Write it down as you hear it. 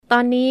ต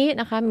อนนี้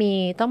นะคะมี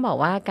ต้องบอก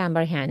ว่าการบ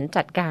ริหาร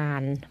จัดการ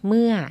เ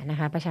มื่อนะ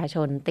คะประชาช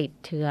นติด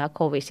เชื้อโค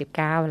วิด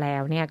 -19 แล้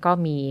วเนี่ยก็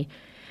มี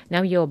น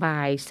โยบา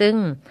ยซึ่ง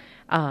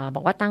บ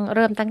อกว่าเ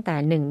ริ่มตั้งแ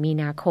ต่1มี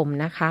นาคม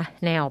นะคะ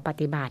แนวป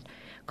ฏิบัติ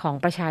ของ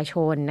ประชาช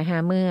นนะคะ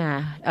เมื่อ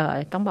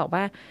ต้องบอก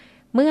ว่า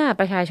เมื่อ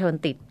ประชาชน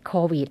ติดโค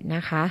วิดน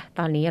ะคะต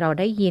อนนี้เรา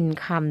ได้ยิน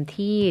คำ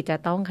ที่จะ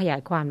ต้องขยา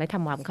ยความและท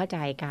ำความเข้าใจ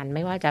กันไ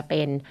ม่ว่าจะเ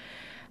ป็น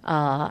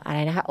อะไร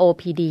นะคะ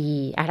OPD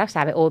รักษา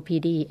แบบ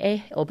OPD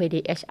OPD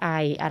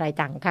HI อะไร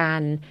ต่างกั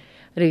น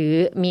หรือ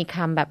มีค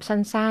ำแบบ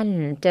สั้น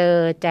ๆเจอ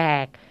แจ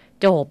ก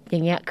จบอย่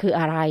างเงี้ยคือ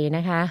อะไรน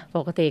ะคะป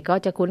กติก็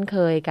จะคุ้นเค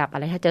ยกับอะ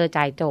ไรถ้าเจอ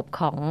จ่ายจบ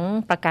ของ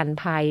ประกัน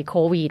ภัยโค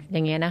วิดอ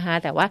ย่างเงี้ยนะคะ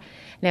แต่ว่า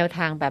แนวท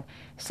างแบบ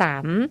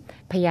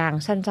3พยาง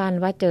ค์สั้น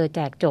ๆว่าเจอแจ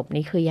กจบ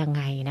นี่คือยังไ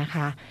งนะค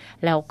ะ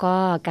แล้วก็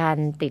การ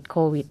ติดโค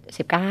วิด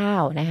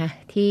 -19 นะคะ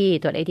ที่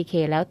ตรวจ ATK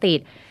แล้วติ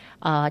ด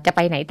จะไป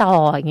ไหนต่อ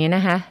อย่างเงี้ยน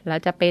ะคะแล้ว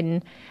จะเป็น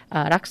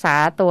รักษา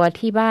ตัว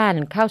ที่บ้าน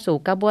เข้าสู่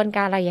กระบวนก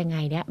ารอะไรยังไง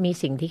เนี่ยมี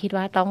สิ่งที่คิด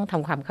ว่าต้องท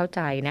ำความเข้าใ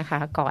จนะคะ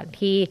ก่อน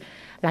ที่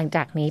หลังจ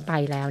ากนี้ไป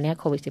แล้วเนี่ย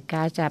โควิด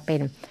 -19 จะเป็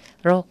น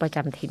โรคประจ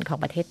ำถิ่นของ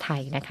ประเทศไท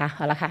ยนะคะเอ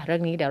าละค่ะเรื่อ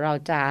งนี้เดี๋ยวเรา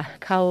จะ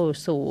เข้า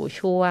สู่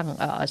ช่วง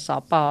ส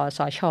ปส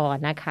ช.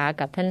นะคะ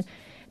กับท่าน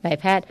นาย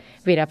แพทย์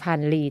วีรพัน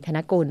ธ์ลีธน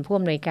กุลผู้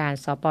อำนวยการ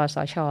สปส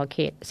ช.เข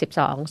ต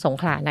12สง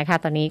ขลานะคะ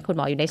ตอนนี้คุณห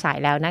มออยู่ในสาย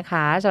แล้วนะค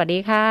ะสวัสดี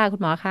ค่ะคุ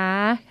ณหมอคะ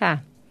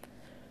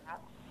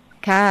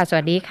ค่ะส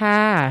วัสดีค่ะ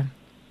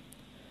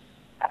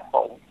ครับผ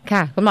มค่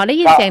ะคุณหมอได้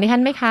ยินเสียงดิฉั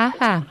นไหมคะ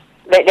ค่ะ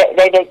ไ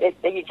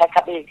ด้ยินชัดค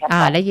รับได้ยินชัด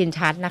ได้ยิน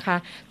ชัดนะคะ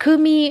คือ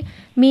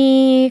มี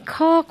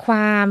ข้อคว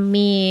าม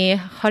มี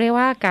เขาเรียก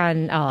ว่าการ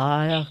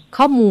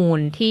ข้อมูล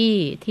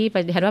ที่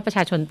ประช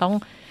าชนต้อง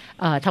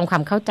ทำควา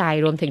มเข้าใจ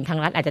รวมถึงทาง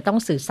รัฐอาจจะต้อง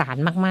สื่อสาร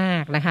มา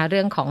กๆนะคะเ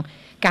รื่องของ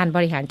การบ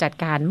ริหารจัด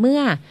การเมื่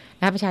อ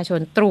ประชาชน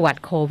ตรวจ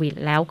โควิด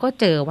แล้วก็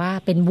เจอว่า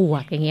เป็นบว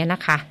กอย่างเงี้ยน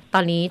ะคะตอ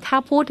นนี้ถ้า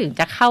พูดถึง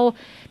จะเ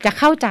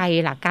ข้าใจ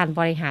หลักการ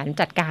บริหาร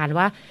จัดการ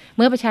ว่าเ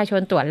มื่อประชาชน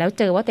ตรวจแล้ว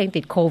เจอว่าตัวเอง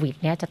ติดโควิด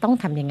เนี่ยจะต้อง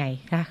ทำยังไง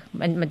คะ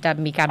มันจะ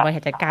มีการบริหา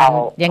รจัดการ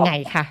ยังไง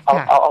คะเ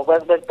อาเบื้อ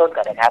งต้น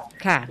ก่อนนะครับ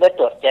เมื่อต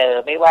รวจเจอ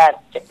ไม่ว่า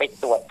จะไป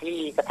ตรวจที่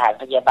สถาน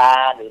พยาบา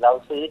ลหรือเรา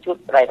ซื้อชุด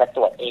อะไรมาต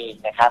รวจเอง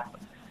นะครับ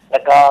แ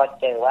ล้วก็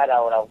เจอว่าเรา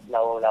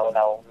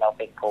เ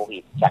ป็นโควิ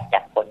ดจา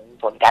ก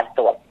ผลการต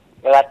รวจ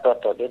ไม่ว่าตรว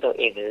จด้วยตัว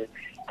เองหรือ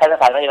ถ้าส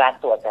ถานพยาบาล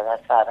ตรวจแต่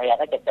สถานพยาบาล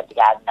ก็จะจัด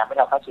การนำให้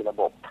เราเข้าสู่ระ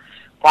บบ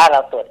ถ้าเรา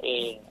ตรวจเอ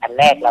งอัน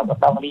แรกเราก็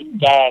ต้องรีบ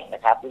แจ้งน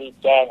ะครับรีบ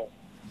แจ้ง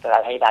สถา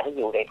นพยาบาลที่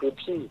อยู่ในพื้น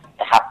ที่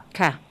นะครับ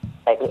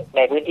ใ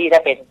นพื้นที่ถ้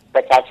าเป็นป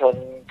ระชาชน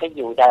ที่อ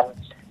ยู่ตาม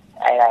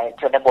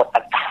ชนบท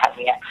ต่าง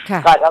ๆเนี่ย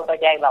ก็ต้อง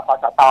แจ้งรพ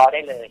สต.ไ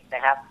ด้เลยน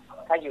ะครับ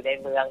ถ้าอยู่ใน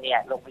เมืองเนี่ย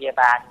โรงพยา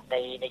บาล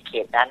ในเข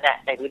ตนั้นเนี่ย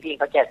ในพื้นที่เ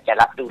ขาจะ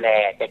รับดูแล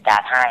จัดกา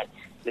รให้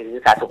หรือ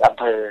สาธารณสุขอำ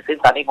เภอซึ่ง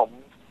ตอนนี้ผม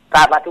ทร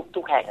าบว่า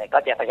ทุกแห่งเนี่ยก็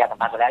จะประชาสัม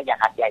พันธ์ไปแล้วอย่าง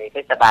หาดใหญ่เท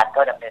ศบาล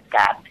ก็ดำเนินก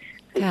าร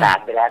สื่อสาร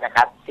ไปแล้วนะค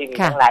รับที่มี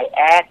ทั้งไลน์แอ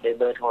ดหรือ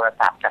เบอร์โทร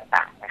ศัพท์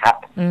ต่างๆนะครับ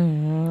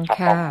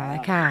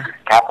ค่ะ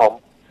ครับผม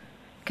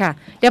ค่ะ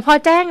เดี๋ยวพอ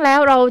แจ้งแล้ว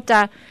เราจะ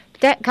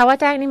คำว่า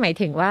แจ้งนี่หมาย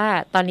ถึงว่า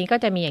ตอนนี้ก็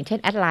จะมีอย่างเช่น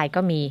แอดไลน์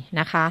ก็มี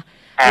นะคะ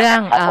เรื่อ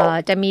ง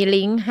จะมี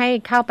ลิงก์ให้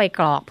เข้าไปก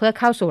รอกเพื่อ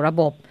เข้าสู่ระ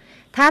บบ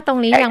ถ้าตรง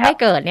นี้ยังไม่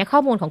เกิดเนี่ยข้อ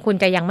มูลของคุณ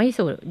จะยังไม่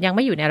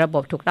อยู่ในระบ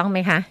บถูกต้องไหม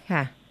คะ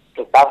ค่ะ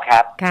ถูกต้องครั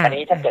บอัน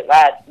นี้ถ้าเกิดว่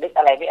านึก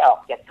อะไรไม่ออก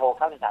จะโทรเ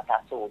ข้าที่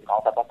330ของ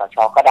สปสช.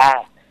ก็ได้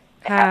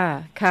ค่ะ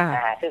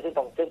ซึ่ง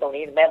ตรง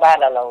นี้แม้ว่า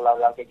เ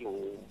ราจะอยู่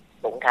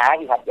สงขลา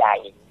อยู่หาดใหญ่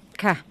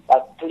ค่ะเรา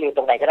ที่อยู่ต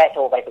รงไหนก็ได้โท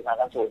รไปถึง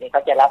330นี่เข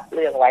าจะรับเ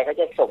รื่องไว้เขา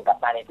จะส่งกลับ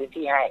มาในพื้น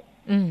ที่ให้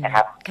นะค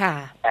รับค่ะ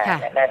แต่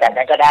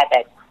นั้นก็ได้แ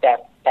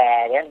ต่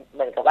เนี่ยเห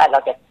มือนกับว่าเรา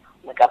จะ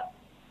เหมือนกับ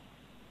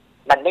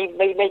มันไ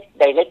ม่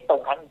ได้เล็กตร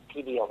งทั้งที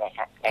เดียวไงค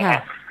รับ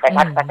แต่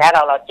ถ้า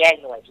เราแจ้ง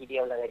หน่วยทีเดี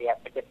ยวเลยเนี่ย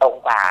มันจะตรง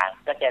กว่า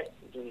ก็จ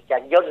ะ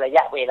ย่นระย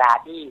ะเวลา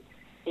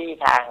ที่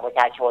ทางประช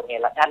าชนเนี่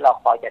ยท่านรอ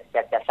คอย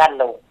จะสั้น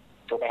ลง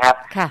ถูกไหมครับ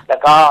แล้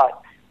วก็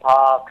พอ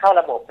เข้า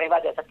ระบบไม่ว่า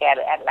จะสแกนห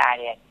รือแอดไล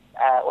น์เนี่ย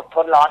อดท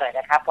นรอหน่อย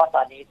นะครับเพราะต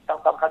อนนี้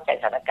ต้องเข้าใจ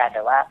สถานการณ์แ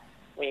ต่ว่า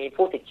มี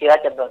ผู้ติดเชื้อ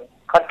จำนวน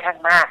ค่อนข้าง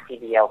มากที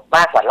เดียวม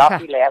ากกว่ารอบ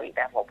ที่แล้วอีก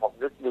นะผม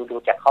ดู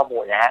จากข้อมู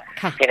ลนะฮะ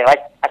เพียงแต่ว่า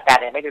อาการ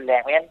เนี่ยไม่รุนแร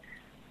งเพราะฉะนั้น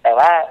แต่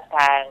ว่าท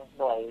าง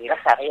หน่วยรั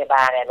กษาพยาบ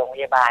าลในโรงพ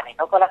ยาบาลเนี่ยเ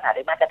ขาก็รักษา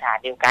ด้วยมาตรฐาน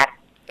เดียวกัน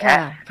นะ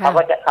เข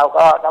า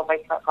ก็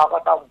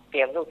ต้องเต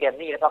รียมนู่นเตรียม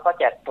นี่แล้วเขาก็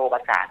จะโทรปร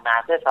ะสานมา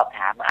เพื่อสอบถ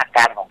ามอาก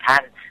ารของท่า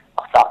น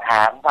สอบถ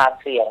ามความ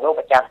เสี่ยงโรค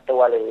ประจำตั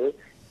วหรือ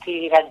ที่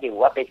ท่านอยู่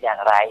ว่าเป็นอย่าง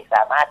ไรส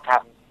ามารถท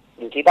ำ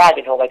อยู่ที่บ้านเ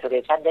ป็นโฮมไอโซเล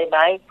ชันได้ไหม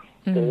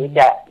หรือจ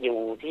ะอยู่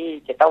ที่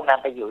จะต้องน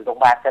ำไปอยู่โรงพ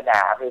ยาบาลสน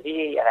ามหรือที่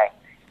อะไร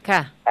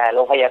โร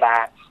งพยาบา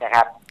ลนะค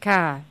รับค่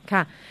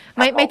ะ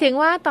หมายถึง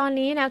ว่าตอน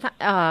นี้นะ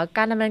ก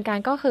ารดำเนินการ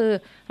ก็คือ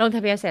ลงท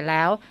ะเบียนเสร็จแ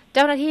ล้วเ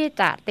จ้าหน้าที่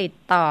จะติด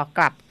ต่อก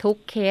ลับทุก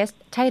เคส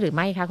ใช่หรือไ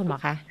ม่คะคุณหมอ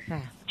คะ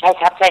ใช่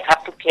ครับ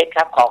ทุกเคสค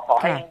รับขอ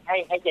ใ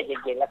ห้ใจเ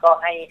ย็นๆแล้วก็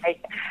ใ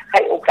ห้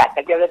โอกาส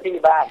กับเจ้าหน้าที่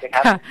บ้างนะค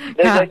รับโ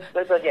ด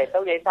ยส่วนใหญ่ต้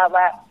องเรียนทราบ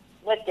ว่า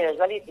เมื่อเจอ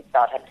ก็รีบติด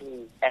ต่อทันที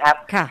นะครับ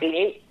ที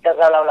นี้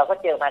เราก็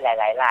เจอมาหล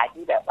ายราย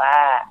ที่แบบว่า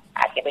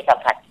อาจจะไปสัม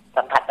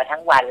ผัสมาทั้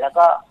งวันแล้ว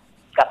ก็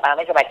กลับมาไ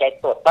ม่สบายใจ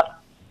ตรวจปั๊บ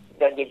เ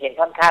ดินเย็นๆ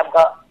ค่ำๆ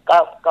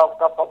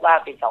ก็พบว่า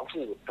เป็น2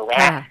 ขีดถูกไหม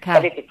ฮะก็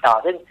รีบติดต่อ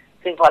ซึ่ง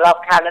ซึ่งพอรอบ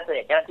ข้ามแล้วส่วนให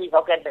ญ่เจ้าหน้าที่เข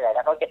าก็เหนื่อยแ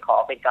ล้วเขาจะขอ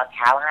เป็นตอนเ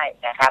ช้าให้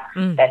นะครับ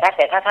แต่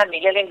ถ้าท่านมี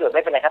เรื่องเร่งด่วนไ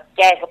ม่เป็นไรครับแ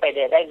จ้งเข้าไปเล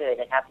ยได้เลย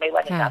นะครับไม่ว่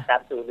า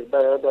1330หรือเบ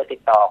อร์ติ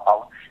ดต่อของ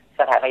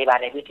สถานพยาบาล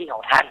ในพื้นที่ข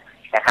องท่าน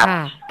นะครับ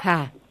ค่ะ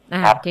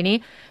ทีนี้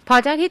พอ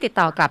เจ้าหน้าที่ติด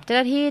ต่อกลับเจ้าห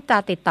น้าที่จะ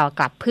ติดต่อ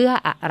กลับเพื่อ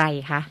อะไร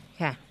คะ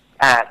ค่ะ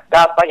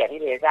ก็อย่าง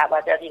ที่เรียนทราบว่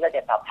าเจ้าหน้าที่ก็จ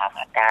ะสอบถาม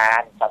อากา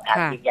รสอบถาม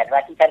ยืนยันว่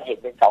าที่ท่านเห็น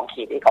เป็น2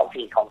 ขีดของ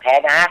ขีดของแท้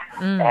นะ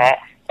ฮะ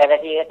เจ้าหน้า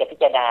ที่ก็จะพิ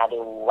จารณา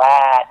ดูว่า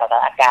สอบถา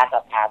มอาการส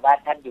อบถามว่า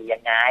ท่านอยู่ยั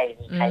งไง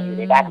มีใครอยู่ใ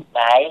นบ้านอีกไห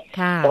ม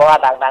เพราะว่า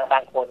บ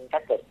างคนถ้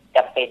าเกิดจ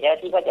ำเป็นเจ้าหน้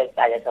าที่ก็จะ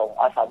อาจจะส่ง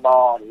อสม.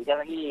หรือเจ้าห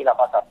น้าที่ร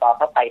ปสต.เ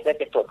ข้าไปเพื่อ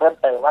จะตรวจเพิ่ม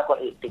เติมว่าคน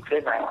อื่นติดขึ้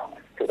นไหม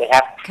ถูกไหมค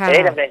รับจะไ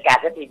ด้ดำเนินการ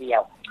ทีเดีย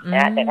วน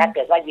ะแต่ถ้าเ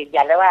กิดว่ายืน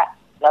ยันแล้วว่า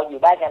เราอยู่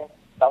บ้านกัน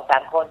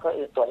2-3 คนคน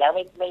อื่นตรวจแล้ว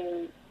ไม่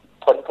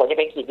ผลจะ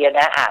เป็นขีดเดียว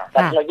นะตอ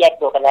นที่เราแยก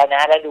ตัวกันแล้วน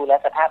ะแล้วดูแล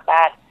สภาพ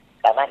บ้าน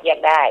สามารถแยก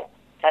ได้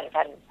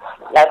ท่าน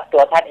แล้วตั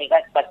วท่านเองก็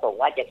ประสงค์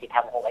ว่าจะท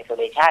ำโฮมไอโซ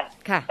เลชัน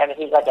เจ้าหน้า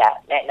ที่ก็จะ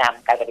แนะน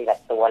ำการปฏิบั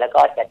ติตัวแล้ว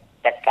ก็จะ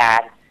จัดกา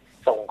ร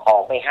ส่งขอ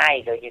งไปให้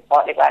โดยเฉพา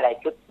ะเรียกว่าอะไร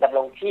ชุดดำร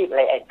งชีพอะไ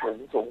ร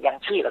ถุงยัง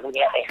ชีพอะไรพวก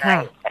นี้ไปให้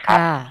นะครับ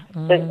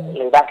ซึ่งห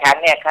รือบางครั้ง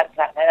เนี่ย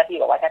เจ้าหน้าที่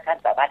บอกว่าถ้าท่าน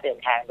สามารถเดิน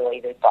ทางโดย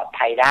ปลอด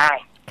ภัยได้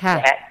น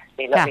ะฮะ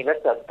มีรถ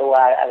ส่วนตัว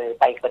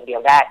ไปคนเดีย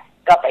วได้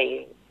ก็ไป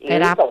หรือ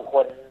ส่งค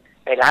น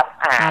ไปรับ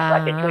ว่า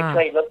จะ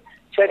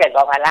ช่วยแบ่งเบ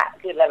าภาระ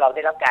ขึ้นแล้วเราไ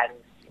ด้รับ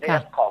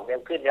ของเร็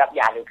วขึ้นได้รับ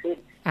ยาเร็วขึ้น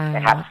น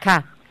ะครับค่ะ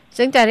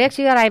ซึ่งจะเรียก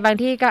ชื่ออะไรบาง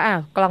ที่ก็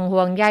กล่องห่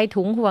วงใย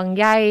ถุงห่วง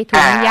ใย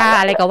ถุงยา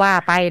อะไรก็ว่า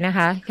ไปนะค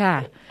ะค่ะ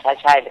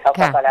ใช่เขา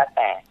ก็แล้วแ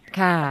ต่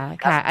ค่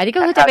ะอันนี้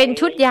ก็คือจะเป็น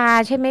ชุดยา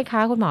ใช่ไหมค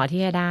ะคุณหมอ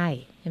ที่จะได้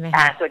ใช่ไหมค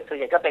ะส่วนใ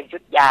หญ่ก็เป็นชุ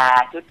ดยา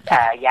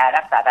ยา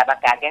รักษาตามอา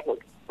การแก้ปวด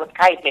คนไ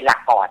ข้เป็นหลั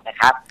กก่อนนะ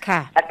ครับ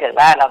ถ้าเกิด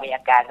ว่าเรามีอ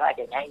าการก็อาจ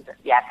จะให้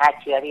ยาฆ่า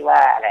เชื้อที่ว่า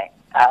อะไร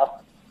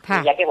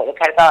ยาแก้ปวดคน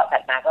ไข้ก็ถั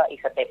ดมาก็อี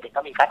กสเต็ปหนึ่ง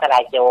ก็มีฟาสไล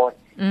โจน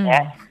น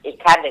ะอีก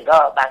ขั้นหนึ่งก็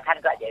บางท่าน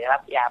ก็อาจจะได้รั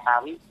บยาฟา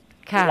วิ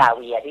ลาเ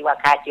วียที่ว่า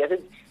ฆ่าเชื้อ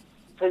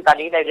ซึ่งตอน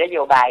นี้ในนโย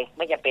บายไ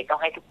ม่จำเป็นต้อ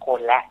งให้ทุกคน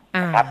แล้ว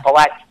นะครับเพราะ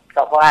ว่า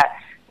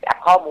จาก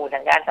ข้อมูลท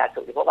างด้านสาธารณสุ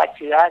ขเพราะว่าเ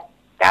ชื้อ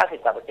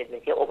 90% เป็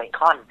นเชื้อโอไมค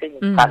รอนซึ่ง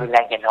ความรุนแร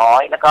งจะน้อ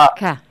ยแล้วก็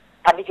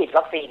ท่านที่ฉีด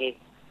วัคซีน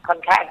ค่อน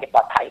ข้างจะปล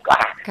อดภัยกว่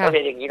าก็เป็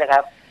นอย่างนี้นะครั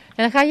บ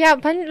นะคะ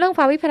เรื่องฟ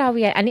าวิพิราเ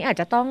วียอันนี้อาจ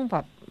จะต้องแบ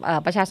บ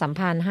ประชาสัม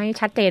พันธ์ให้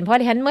ชัดเจนเพราะ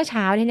ดิฉันเมื่อเ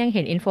ช้าที่ยังเ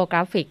ห็นอินโฟกร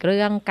าฟิกเ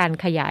รื่องการ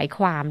ขยายค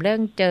วามเรื่อ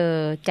งเจอ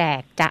แจ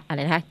กจะอะไร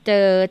นะคะเจ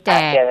อแจ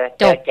ก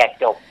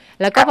จบ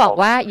แล้วก็บอก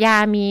ว่ายา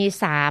มี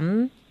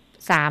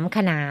3ข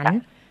นาน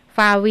ฟ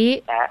าวิ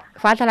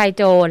ฟาทไล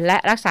โจนและ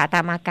รักษาต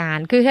ามอาการ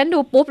คือฉันดู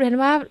ปุ๊บฉัน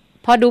ว่า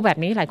พอดูแบบ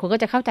นี้หลายคนก็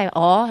จะเข้าใจ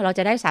เราจ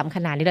ะได้3ข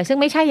นาดนี้เลยซึ่ง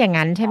ไม่ใช่อย่าง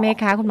นั้นใช่ไหม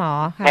คะคุณหมอ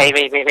ไ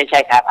ม่ใช่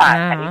ครับ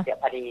อันนี้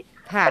พอดี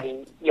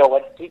โย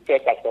นที่เจอ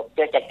แจก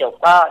จบ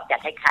ก็จะ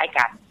คล้ายๆ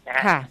กันนะฮ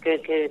ะคื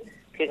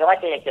อคำว่า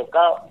เจอแจกจบ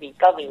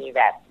ก็มีแ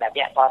บบเ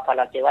นี้ยพอเ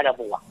ราเจอว่าเรา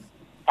บวก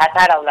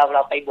ถ้าเร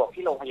าไปบวก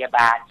ที่โรงพยาบ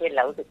าลเช่นเร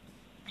ารู้สึก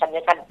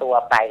ขั้นตัว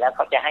ไปแล้วเข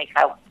าจะให้เ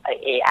ข้า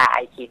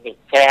ARI คลินิก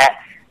ใช่ไหม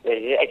หรื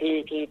อไอ้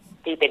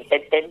ที่เป็น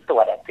เต้นตร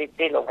วจ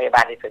ที่โรงพยาบ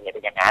าลในส่วนใหญ่เ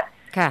ป็นอย่างนั้น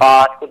พอ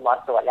คุณหมอ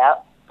ตรวจแล้ว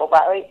พบว่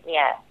าเ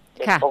นี่ยเ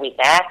ป็นโควิด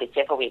นะติดเ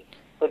ชื้อโควิด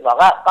คุณหมอ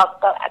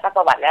ก็ถ้าป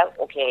ระวัติแล้ว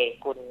โอเค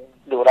คุณ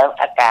ดูแล้ว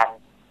อาการ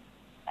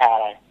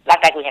ร่าง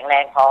กายคุณแข็งแร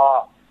งพอ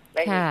ไ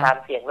ม่มีความ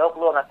เสี่ยงโรค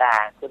ร่วมต่า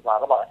งคุณหมอ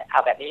ก็บอกเอ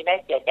าแบบนี้ไม่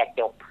เจอแจก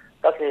จบ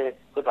ก็คือ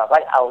คุณหมอก็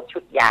เอาชุ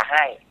ดยาใ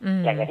ห้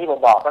อย่างที่ผม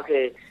บอกก็คื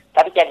อถ้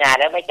าพิจารณา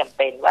แล้วไม่จำเ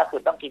ป็นว่าคุ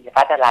ณต้องกินฟ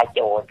าสไลโจ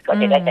นก็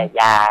จะได้แต่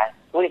ยา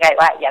พูดง่ายๆ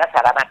ว่ายารักษา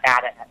อาการ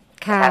นะครับ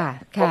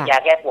พวกยา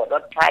แก้ปวดล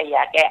ดไข้ย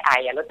าแก้ไอ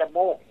ยาลดน้ำ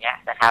มูกอย่างเงี้ย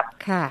นะครับ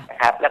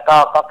แล้วก็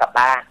กลับ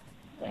บ้าน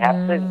นะครับ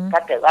ซึ่งถ้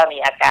าเกิดว่ามี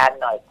อาการ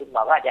หน่อยคุณหม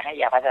อก็จะให้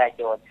ยาฟาสไลโ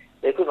จน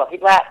หรือคุณหมอคิ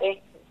ดว่า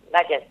น่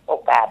าจะโอ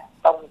กาส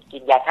ต้องกิ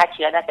นยาฆ่าเ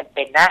ชื้อน่าจะเ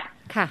ป็นนะ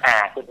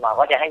คุณหมอ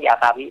ก็จะให้ยา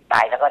ฟาวิไป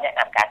แล้วก็แนะ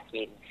นำการ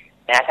กิน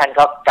นะท่าน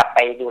ก็กลับไป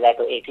ดูแล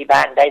ตัวเองที่บ้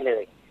านได้เล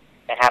ย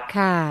นะครับ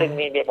ซึ่ง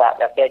นี่เรียกว่า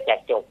แบบเจอแจก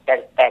จบ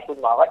แต่คุณ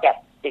หมอก็จะ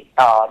ติด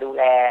ต่อดู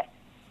แล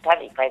ท่าน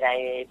อีกภายใน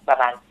ประ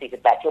มาณ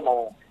48 ชั่วโม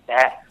งนะ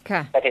ฮะ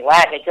แต่ถึงว่า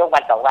ในช่วงวั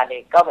น2 วัน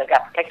นี้ก็เหมือนกั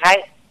บคล้าย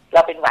ๆเร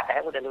าเป็นหวัดนะค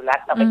รับคุณอนุรัต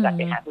น์เราเป็นหวัดไ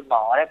ปหาคุณหม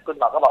อแล้วคุณ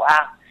หมอก็บอก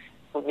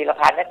คุณวีร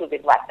พันธ์นะคุณเป็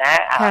นหวัดนะ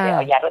เดี๋ยวเ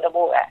อายาลดน้ำ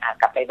มูก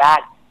กลับไปบ้า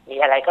นมี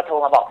อะไรก็โทร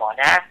มาบอกหมอ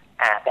นะ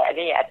แต่อัน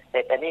นี้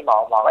ห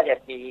มอก็จะ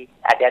มี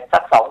อาจจะสั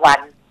ก2 วัน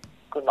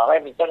คุณหมอก็จ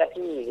ะมีเจ้าหน้า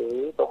ที่หรือ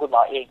ตัวคุณหม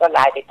อเองก็ไล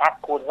น์ไปทัก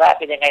คุณว่า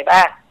เป็นยังไงบ้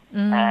าง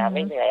ไ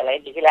ม่เหนื่อยอะไร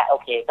ดีขึ้นแล้วโอ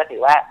เคก็ถื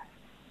อว่า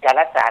การ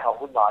รักษาของ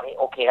คุณหมอนี่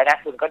โอเคแล้วนะ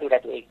คุณก็ดูแล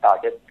ตัวเองต่อ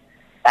จน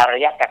ตามร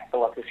ะยะกักตั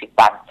วคือ10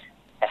 วัน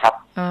นะครับ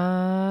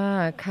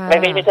ไ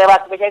ม่ใช่ว่า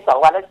ไม่ใช่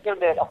2 วันแล้วเที่ยว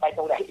เดินออกไปต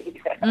รงไหน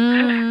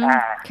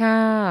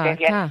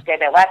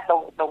แต่ว่า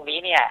ตรงนี้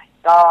เนี่ย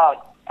ก็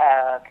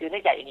คือเนื่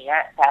องจากอย่างนี้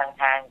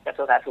ทางกระท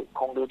รวงสาธารณสุข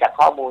คงดูจาก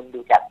ข้อมูลดู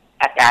จาก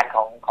อาการ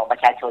ของปร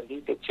ะชาชนที่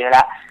ติดเชื้อแ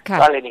ล้ว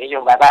ก็เลยมีนโย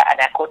บายว่าอ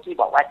นาคตที่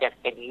บอกว่าจะ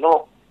เป็นโร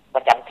คป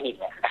ระจำถิ่น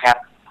นะครับ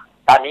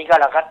ตอนนี้ก็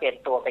เราก็เตรียม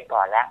ตัวไปก่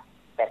อนแล้ว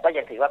แต่ก็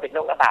ยังถือว่าเป็นโร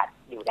คระบาด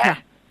อยู่นะ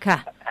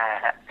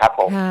ครับผ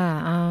ม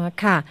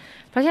ค่ะ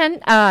เพราะฉะนั้น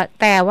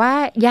แต่ว่า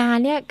ยา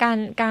เนี่ย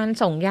การ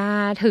ส่งยา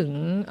ถึง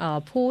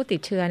ผู้ติด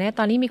เชื้อเนี่ยต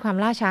อนนี้มีความ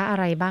ล่าช้าอะ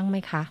ไรบ้างไหม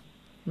คะ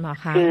หมอ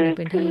คะใน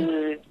พื้นที่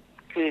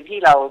คือที่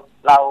เ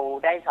รา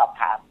ได้สอบ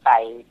ถามไป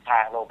ทา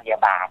งโรงพยา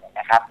บาล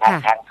นะครับ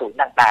ทางศูนย์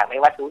ต่างๆไม่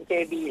ว่าศูนย์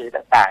JB หรือ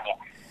ต่างๆเนี่ย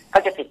ก็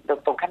จะติด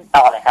ตรงขั้นต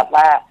อนเลยครับ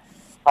ว่า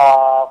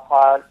พอ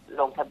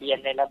ลงทะเบียน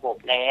ในระบบ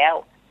แล้ว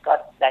ก็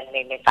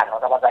ในฝั่งขอ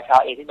งสปสช.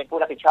เองที่เป็นผู้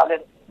รับผิดชอบเ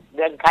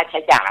รื่องค่าใ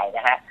ช้จ่ายน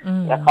ะฮะ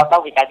แล้วเขาต้อ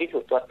งมีการพิสู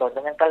จน์ตัวตน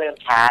ดังนั้นก็เริ่ม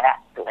ช้าแล้ว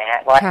ถูกไหมฮะ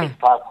เพราะว่า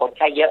พอคนใ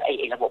ช้เยอะไอ้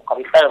ระบบคอม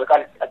พิวเตอร์มันก็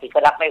บางทีก็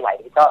รับไม่ไหว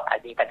ก็อาจ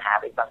มีปัญหา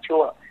เป็นบางช่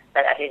วง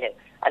นั่นอันที่หนึ่ง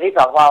อันที่ส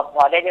องพ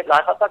อได้เรียบร้อ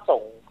ยเขาก็ส่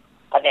ง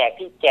แผนก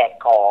ที่แจก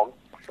ของ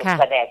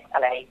แผนกอะ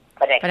ไร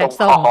แผนก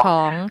ส่งข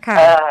องค่ะ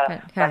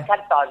ขั้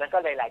นตอนมันก็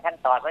เลยหลายขั้น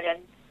ตอนเพราะฉะนั้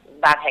น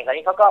บางแห่งตอน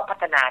นี้เขาก็พั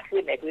ฒนาขึ้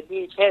นในพื้น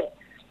ที่เช่น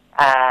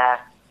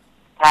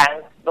ทาง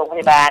โรงพ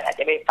ยาบาลอาจ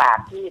จะไปฝาก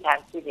ที่ทาง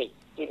คลินิก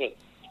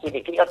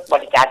ที่เขาบ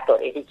ริการตรวจ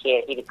ATK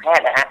คลินิกแพท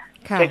ย์นะฮะ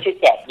ช่วย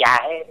แจกยา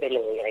ให้ไปเ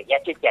ลยอะไรเงี้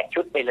ยช่วยแจก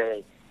ชุดไปเลย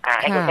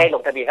ให้คนไข้ล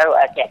งทะเบียนเขา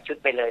แจกชุด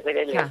ไปเลยเพื่อไ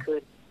ด้เร็วขึ้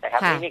นนะครั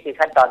บนี่คือ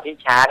ขั้นตอนที่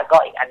ช้าแล้วก็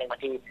อีกอันหนึ่งบา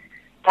งที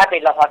ถ้าเป็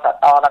นรพส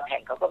ต.บางแห่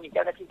งเขาก็มีเ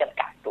จ้าหน้าที่จำ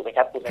กัดถูกไหมค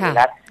รับคุณอนุ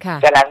รัตน์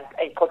กำลังไ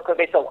อ้คน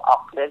ไปส่งออ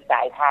กเดินส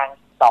ายทาง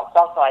ตอกซ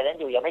อกซอยนั้น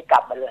อยู่ยังไม่กลั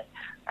บมาเลย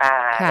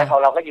แล้วของ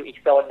เราก็อยู่อีก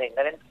โซนหนึ่ง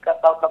นั้นก็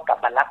ต้องกลับ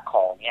มารับข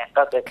องเนี่ย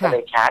ก็เล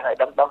ยช้าหน่อย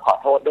ต้องขอ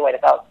โทษด้วยแล้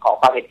วก็ขอ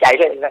ความเห็นใจ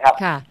ด้วยนะครับ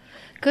ค่ะ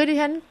คือดิ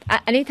ฉัน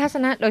อันนี้ทัศ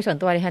นะโดยส่วน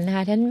ตัวดิฉันนะค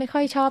ะฉันไม่ค่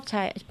อยชอ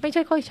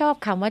บ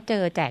คำว่าเจ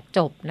อแจกจ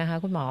บนะคะ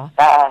คุณหมอ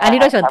อันนี้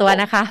โดยส่วนตัว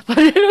นะคะเพราะ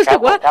รู้สึ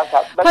กว่า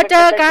พอเจ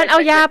อการเอา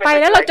ยาไป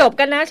แล้วเราจบ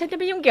กันนะฉันจะ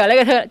ไม่ยุ่งเกี่ยวอะไร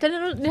กับเธอ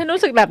ฉัน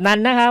รู้สึกแบบนั้น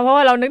นะคะเพราะ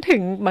ว่าเรานึกถึ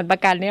งเหมือนปร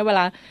ะกันเนี่ยเวล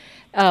า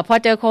พอ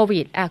เจอโควิ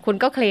ดคุณ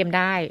ก็เคลมไ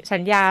ด้สั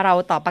ญญาเรา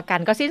ต่อประกัน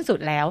ก็สิ้นสุด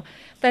แล้ว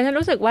แต่ฉัน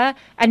รู้สึกว่า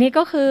อันนี้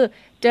ก็คือ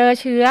เจอ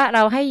เชื้อเร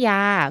าให้ย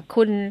า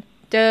คุณ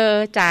เจอ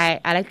จ่าย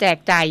อะไรแจก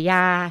จ่ายย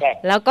า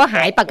แล้วก็ห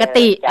ายปก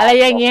ติอะไร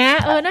อย่างเงี้ย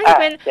น่าจะ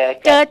เป็น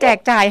เจอแจก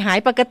จ่ายหาย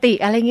ปกติ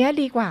อะไรเงี้ย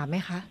ดีกว่าไหม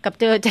คะกับ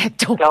เจอแจก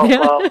จบเนี่ย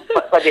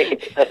พอดี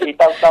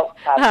ต้องท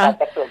าง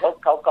กระทรวง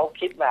เขา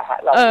คิดมาฮะ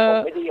เรา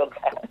ไม่ได้ยอม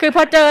คือพ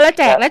อเจอแล้ว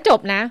แจกแล้วจบ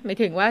นะหมาย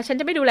ถึงว่าฉัน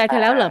จะไม่ดูแลเธ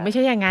อแล้วเหรอไม่ใ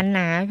ช่อย่างนั้น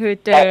นะคือ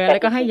เจอแล้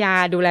วก็ให้ยา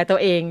ดูแลตัว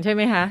เองใช่ไห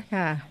มคะ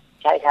ค่ะ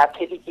ใช่ครับ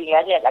คือจริงๆแล้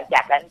วเนี่ยหลังจ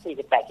ากนั้น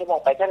48ชั่วโมง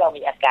ไปถ้าเรา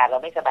มีอาการเรา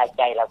ไม่สบายใ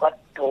จเราก็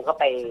โทรเข้า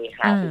ไปห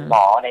าคุณหม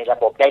อในระ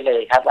บบได้เล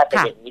ยครับว่าเป็น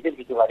อย่างนี้ซึ่งจ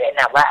ริงๆเราแนะ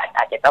นำว่าอ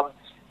าจจะต้อง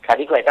คราว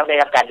นี้ควรต้องได้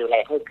รับการดูแล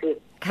เพิ่มขึ้น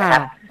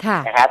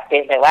นะครับเพี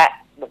ยงแต่ว่า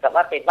เหมือนกับ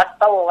ว่าเป็นวัต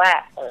โต้ว่า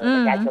ปร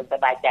ะชาชนส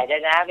บายใจได้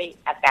นะมี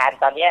อาการ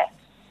ตอนเนี้ย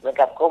เหมือน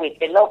กับโควิด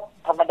เป็นโรค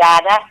ธรรมดา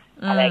นะ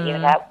อะไรอย่างเงี้ย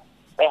นะครับ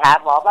ไปหา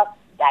หมอปั๊บ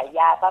จ่ายย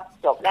าปั๊บ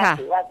จบแล้ว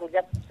ถือว่าคุณจ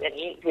ะอย่าง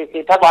นี้คื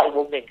อถ้าบอกอีก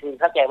มุมหนึ่งคือ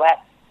เข้าใจว่า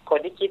ค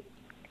นที่คิด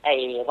ไอ้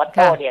วัตโ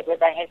ต้เนี่ยเพื่อ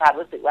ให้ความ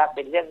รู้สึกว่าเ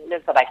ป็นเรื่อ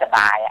งสบ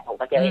ายๆผม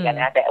ก็จะเรียกกัน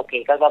นะแต่โอเค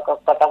ก็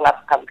ต้องรับ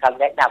คำ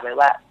แนะนำเลย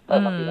ว่า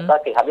บางทีมันก็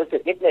เสียความรู้สึ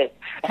กนิดนึง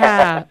ค่ะ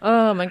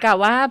เหมือนกับ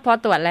ว่าพอ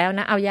ตรวจแล้ว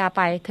นะเอายาไ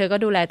ปเธอก็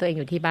ดูแลตัวเอง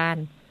อยู่ที่บ้าน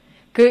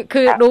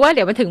คือรู้ว่าเ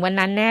ดี๋ยวมาถึงวัน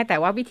นั้นแน่แต่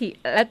ว่าวิธี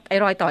และไอ้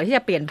รอยต่อที่จ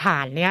ะเปลี่ยนผ่า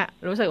นเนี่ย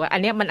รู้สึกว่าอั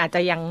นเนี้ยมันอาจจ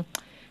ะยัง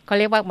เขา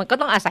เรียกว่ามันก็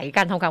ต้องอาศัยก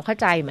ารทำความเข้า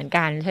ใจเหมือน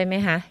กันใช่ไหม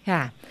คะค่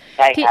ะใ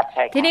ช่ครับ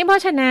ทีนี้เพรา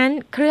ะฉะนั้น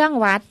เครื่อง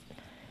วัด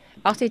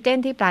ออกซิเจน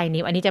ที่ปลาย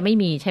นิ้วอันนี้จะไม่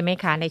มีใช่ไหม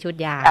คะในชุด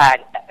ยา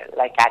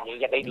รายการนี้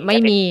จะไม่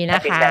มีน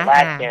ะคะแต่ว่า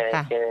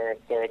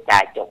เจอจ่า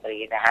ยจบอะไร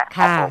นะฮะ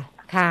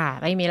ค่ะ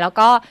ไม่มีแล้ว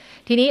ก็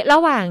ทีนี้ระ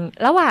ห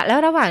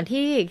ว่าง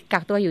ที่กั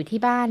กตัวอยู่ที่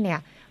บ้านเนี่ย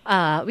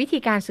วิธี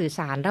การสื่อส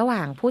ารระหว่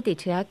างผู้ติด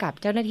เชื้อกับ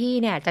เจ้าหน้าที่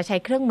เนี่ยจะใช้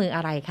เครื่องมืออ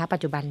ะไรคะปั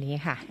จจุบันนี้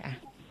ค่ะ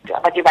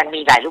ปัจจุบัน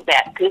มีหลายรูปแบ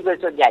บคือโดย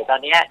ส่วนใหญ่ตอน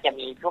นี้จะ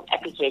มีพวกแอป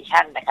พลิเคชั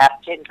นนะครับ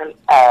เช่น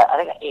อะไ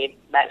รกับ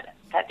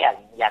ถ้าอ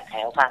ย่างแถ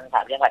วฟัง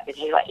3จังหวัดที่เ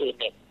รียกว่า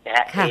AMED นะฮ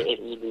ะ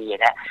AMED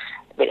นะ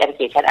เป็นแอปพลิ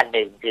เคชันอันห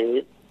นึ่งคือ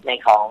ใน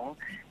ข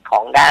อ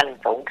งด้าน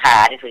สงขลา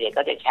ในส่วนใหญ่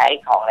ก็จะใช้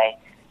ของอะไร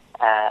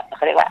เข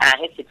าเรียกว่า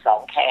RH12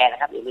 แคร์น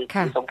ะครับหรือ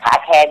สงขลา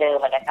แคร์เดิม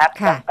นะครับ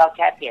ก็แ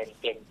ค่เปลี่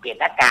ยน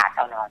หน้ากากเ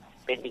อาหน่อย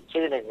เป็นอีก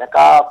ชื่อหนึ่งแล้ว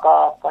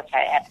ก็ใ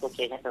ช้แอปพลิเค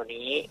ชันตัว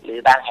นี้หรือ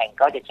บางแห่ง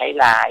ก็จะใช้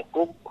ไลน์ก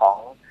ลุ่มขอ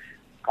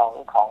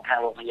งทาง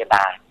โรงพยาบ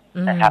าล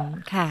นะครับ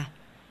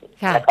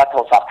แล้วก็โท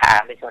รสอบถา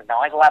มเป็นส่วนน้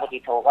อยเพราะว่าบางที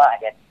โทรก็อาจ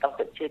จะต้อง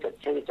จดชื่อ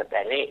จดหม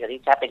ายเลขหรื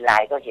อถ้าเป็นไล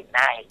น์ก็เห็นห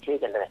น้าเห็นชื่อ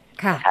กันเลย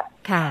ครับ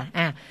ค่ะ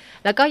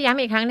แล้วก็ย้ำ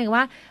อีกครั้งหนึ่ง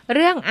ว่าเ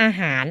รื่องอา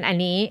หารอัน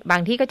นี้บา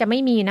งที่ก็จะไม่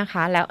มีนะค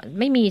ะแล้ว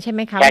ไม่มีใช่ไห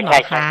มคะหมอ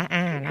คะ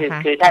นะคะ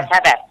คือถ้า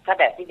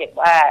แบบที่เด็ก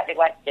ว่าเรียก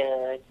ว่าเจอ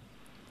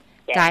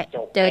แ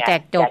จ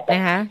กจบน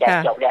ะคะแจก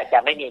จบเนี่ยจะ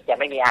ไม่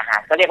มีอาหาร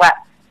ก็เรียกว่า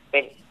เป็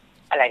น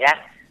อะไรนะ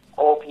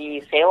OP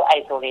Self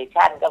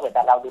Isolation ก็เหมือน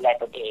กับเราดูแล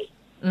ตัวเอง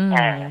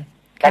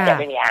ก็จะ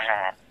ไม่มีอาห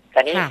ารต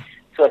อนนี้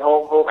ส่วน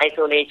Home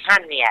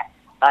Isolation เนี่ย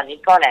ตอนนี้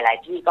ก็หลาย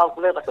ๆที่ก็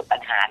เริ่มประสบปั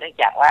ญหาเนื่อง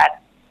จากว่า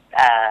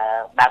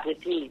บางพื้น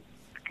ที่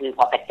คือพ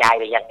อกระจาย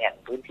ไปอย่าง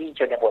พื้นที่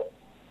ชนบท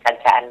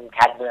ช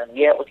านเมือง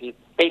เยอะบางที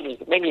ไม่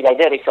มีไรเ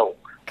ดอร์ไปส่ง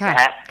นะ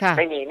ฮะไ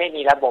ม่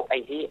มีระบบไอ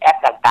ที่แอป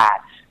ต่าง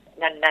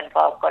ๆนั่น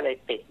ก็เลย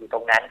ติดอยู่ตร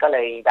งนั้นก็เล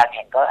ยบางแ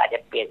ห่งก็อาจจะ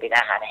เปลี่ยนเป็น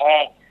อาหารแห้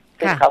ง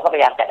ซึ่งเขาก็พย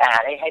ายามจัดอาหา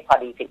รให้พอ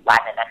ดี10 วั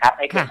นนะครับใ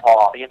ห้เพียงพอ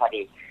ไม่ใช่พอ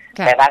ดี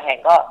แต่บางแห่ง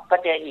ก็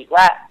เจออีก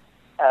ว่า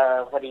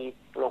พอดี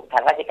ทา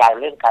งราชการ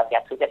เรื่องการจั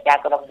ดซื้อจัดจ้าง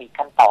ก็ต้องมี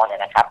ขั้นตอนน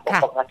ะครับผม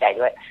ต้องเข้าใจ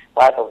ด้วย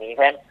ว่าตรงนี้เพร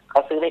าะฉะนั้นเข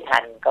าซื้อไม่ทั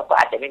นก็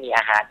อาจจะไม่มี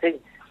อาหาร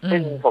ซึ่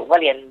งผมก็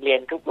เรียน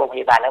ทุกโรงพ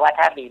ยาบาลแล้วว่า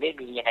ถ้าไม่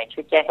มียังไงช่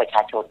วยแจ้งประช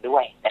าชนด้ว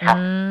ยนะครับ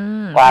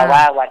ว่า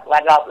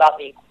รอบ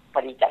นี้ พ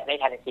อดีจัดไม่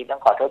ทันจริงต้อ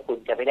งขอโทษคุณ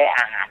จะไม่ได้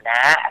อาหารน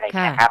ะอะไร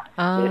นะครับ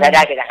หรือถ้าไ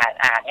ด้เป็นอาหาร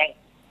แห้ง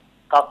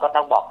ก็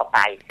ต้องบอกเขาไป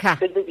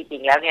ซึ่งจริ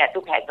งๆแล้วเนี่ยทุ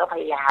กแห่งก็พ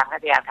ยายาม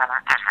ท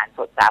ำอาหารส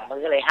ด3 มื้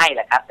อเลยให้แห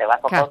ละครับแต่ว่า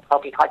เขา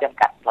มีข้อจ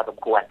ำกัดพอสม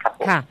ควรครับ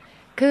ค่ะ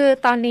คือ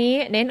ตอนนี้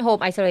เน้น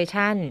Home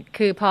Isolation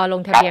คือพอล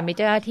งทะเบียนมีเ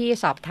จ้าหน้าที่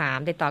สอบถาม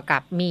ติดต่อกั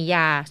บมีย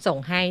าส่ง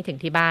ให้ถึง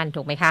ที่บ้าน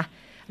ถูกไหมคะ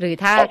หรือ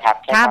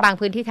ถ้าบาง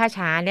พื้นที่ถ้า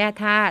ช้าเนี่ย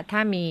ถ้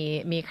า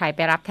มีใครไป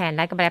รับแทนไ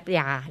ด้ก็ไปรับ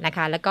ยานะค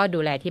ะแล้วก็ดู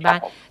แลที่บ้าน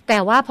แต่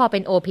ว่าพอเป็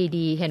น OPD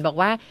เห็นบอก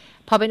ว่า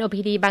พอเป็น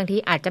OPD บางที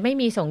อาจจะไม่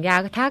มีส่งยา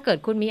ถ้าเกิด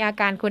คุณมีอา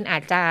การคุณอา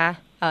จจะ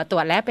ตร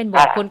วจแล้วเป็นบ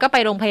วกคุณก็ไป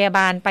โรงพยาบ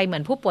าลไปเหมื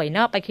อนผู้ป่วยน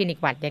อกไปคลินิก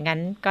หวัดอย่างนั้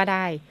นก็ไ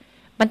ด้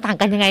มันต่าง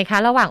กันยังไงคะ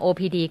ระหว่าง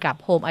OPD กับ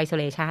Home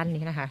Isolation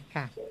นี้นะคะ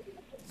ค่ะ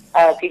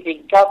จริง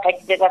ๆก็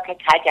เรียกว่าค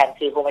ล้ายๆกัน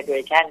คือ Home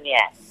Isolation เนี่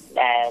ย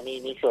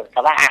มีส่วนกั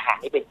บว่าอาหาร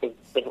นี่เ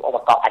ป็นอุป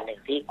กรณ์อันหนึ่ง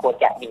ที่ควร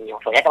จะมี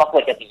ส่วนใหญ่ก็ค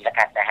วรจะมีละ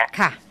กันนะฮะ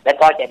แล้ว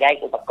ก็จะได้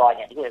อุปกรณ์อ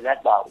ย่างที่คุณรัต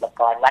น์บอกอุป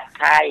กรณ์วัดไ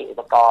ข้อุ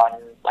ปกรณ์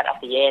วัดออก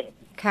ซิเจน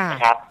น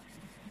ะครับ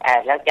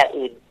แล้วอย่าง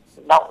อื่น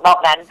นอก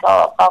นั้น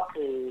ก็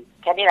คือ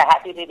แค่นี้แหละฮะ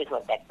ที่เป็นส่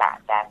วนแตกต่าง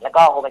กันแล้ว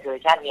ก็ Home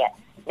Isolation เนี่ย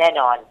แน่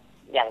นอน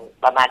อย่าง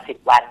ประมาณ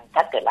10 วันถ้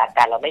าเกิดอาก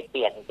ารเราไม่เป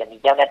ลี่ยนจะมี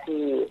เจ้าหน้า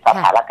ที่สอบ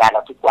ถามอาการเร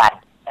าทุกวัน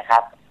นะครั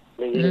บ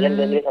หรือ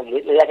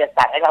จะ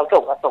สั่งให้เรา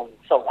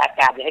ส่งอา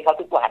การให้เขา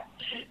ทุกวัน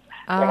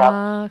นะครับ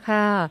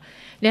ค่ะ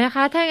เดี๋ยวนะค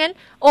ะถ้างั้น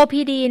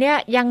OPD เนี่ย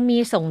ยังมี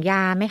ส่งย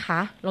าไหมคะ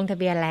ลงทะ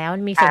เบียนแล้ว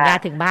มีส่งยา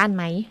ถึงบ้านไ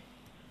หม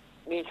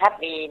มีครับ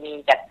มี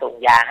จัดส่ง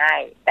ยาให้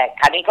แต่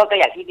คราวนี้ก็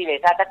อย่างที่ดิเล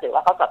ซ่าถ้าเกิดว่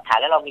าเขาสอบถาม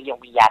แล้วเรามี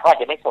ยาก็อาจ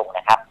จะไม่ส่งน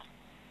ะครับ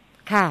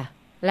ค่ะ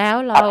แล้ว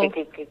เรา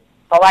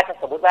เพราะว่า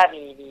สมมติว่า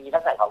มีลั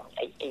กษณะของไ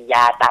อ้ย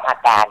าตามอา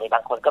การเนี่ยบ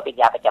างคนก็เป็น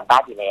ยาประจำบ้า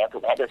นอยู่แล้วถู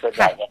กไหมโดยส่วนใ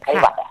หญ่เนี่ยไข้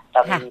หวัดเร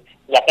ามี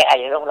ยาแก้ไอ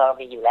เรา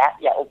มีอยู่แล้ว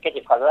ยาอุ้มแก้เ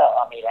จ็บคอเ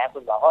รามีแล้วคุ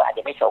ณหมอก็อาจจ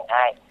ะไม่ส่งใ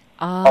ห้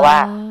เพราะว่า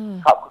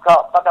เขา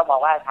ก็ต้องมอง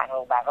ว่าทางโร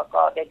งพยาบาล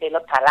ก็ได้ล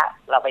ดภาระ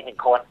เราไป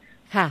1 คน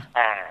ค่ะ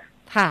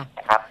ค่ะ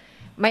นะครับ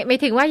ไม่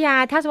ถึงว่ายา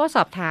ถ้าสมมติส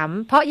อบถาม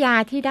เพราะยา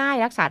ที่ได้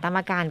รักษาตาม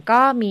อาการ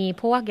ก็มี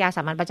พวกยาส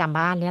ามัญประจำ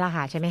บ้านนี่แหละ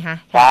ค่ะใช่ไหมคะ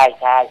ใช่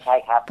ค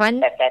รับ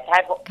แต่ถ้า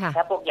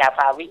พวกยาฟ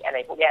าวิอะไร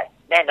พวกนี้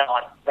แน่นอ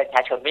นประช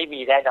าชนไม่มี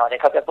แน่นอน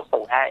เขาจะต้อง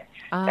ส่งให้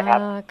นะครับ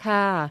ค่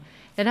ะ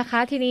เดี๋ยวนะคะ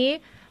ทีนี้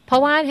เพรา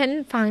ะว่าฉัน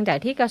ฟังจาก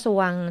ที่กระทรว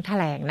งแถ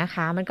ลงนะค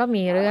ะมันก็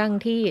มีเรื่อง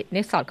ที่ใน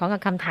สอดคล้องกั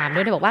บคำถามด้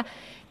วยบอกว่า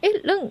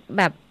เรื่อง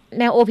แบบ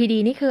แนว OPD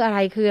นี่คืออะไร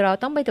คือเรา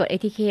ต้องไปตรวจ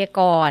ATK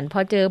ก่อนพอ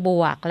เจอบ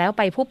วกแล้วไ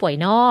ปผู้ป่วย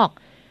นอก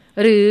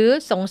หรือ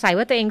สงสัย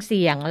ว่าตัวเองเ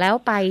สี่ยงแล้ว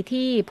ไป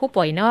ที่ผู้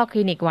ป่วยนอกค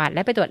ลินิกหวัดแ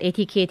ล้วไปตรวจ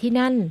ATK ที่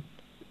นั่น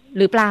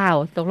หรือเปล่า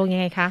ตกลงยั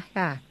งไงคะ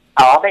ค่ะ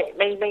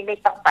ไม่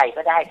ต้องไป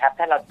ก็ได้ครับ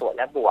ถ้าเราตรวจแ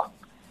ล้วบวก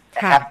น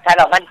ะครับถ้าเ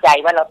รามั่นใจ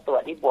ว่าเราตรว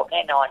จที่บวกแ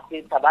น่นอนคื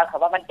อคำ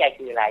ว่ามั่นใจ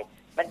คืออะไร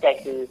มั่นใจ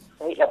คือ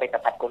เฮ้ยเราไปสั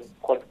มผัส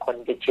คน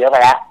ติดเชื้อมา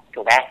แล้ว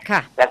ถูกไหม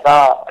แล้วก็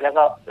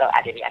เราอา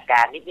จจะมีอาก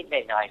ารนิด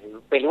ๆหน่อยๆหรือ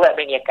ไปรู้ว่าไ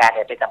ม่มีอาการแ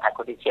ต่ไปสัมผัสค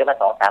นติดเชื้อมา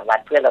2-3 วัน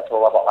เพื่อนเราโทร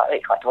มาบอกว่า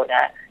ขอโทษน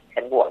ะ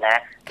ฉันบวกนะ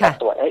เรา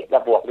ตรวจเร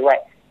าบวกด้วย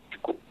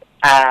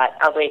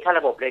เอาตัวเองเข้า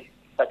ระบบเลย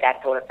ประการ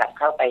โทรศัพท์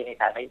เข้าไปในส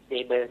ถาน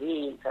เบอร์ที่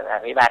สถาน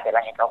พยาบาลแต่ล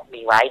ะแห่งเขา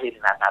มีไว้หรือ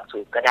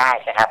1330ก็ได้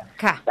นะครับ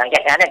หลังจ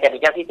ากนั้นจะมี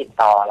เจ้าที่ติด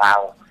ต่อเรา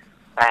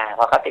พ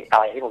อเขาติดต่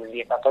ออย่างที่ผมเ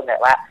รียนตอนต้นแบ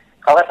บว่า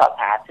เขาก็สอบ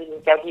ถามซึ่ง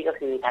เจ้าที่ก็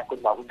คือทางคุณ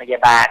หมอคุณพยา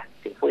บาล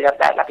ถึงผู้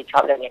รับผิดชอ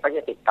บเรื่องนี้เขาจ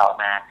ะติดต่อ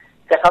มา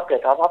ถ้าเขาเกิด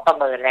เขาประ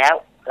เมินแล้ว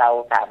เรา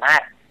สามาร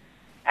ถ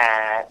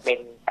เป็น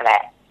อะไร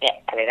เนี่ย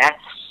อะไรนะ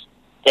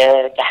เจอ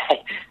แ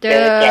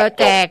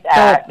จกจ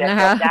บนะ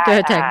คะเจอ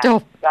แจกจ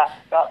บ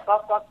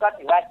ก็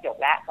ถือว่าจบ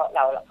แล้ว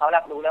เขา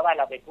รับรู้แล้วว่าเ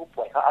ราเป็นผู้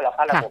ป่วยเขาเอาเราเ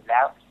ข้าระบบแล้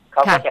วเข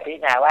าก็จะพิจ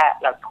ารณาว่า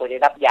เราควรจะ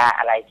รับยา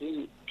อะไรที่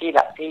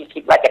คิ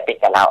ดว่าจะเป็น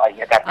กับเราอะไรอย่าง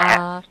เงี้ยครับนะ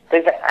ซึ่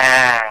ง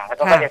แล้ว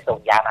ก็จะส่ง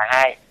ยามาใ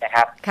ห้นะค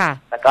รับ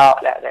แล้วก็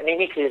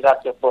นี่คือเรา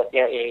จะตรวจเจ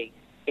อเอง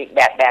อีกแ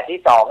บบที่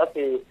2ก็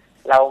คือ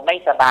เราไม่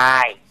สบา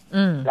ย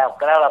เรา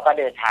ก็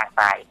เดินทาง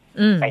ไป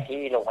ที่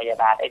โรงพยา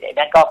บาลไอ้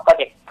นั่นก็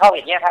จะเข้าอ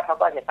ย่างเงี้ยครับเขา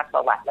ก็จะซักปร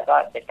ะวัติแล้วก็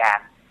เป็นการ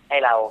ให้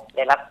เราไ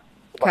ด้รับ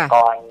อุปก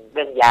รณ์เ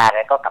รื่องยาแ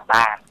ล้วก็กลับ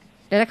บ้าน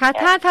เดี๋ยวนะคะ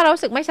ถ้าเรา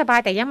สึกไม่สบาย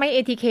แต่ยังไม่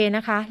ATK น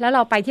ะคะแล้วเร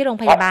าไปที่โรง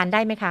พยาบาลไ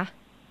ด้ไหมคะ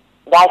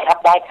ได้ครับ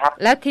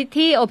แล้ว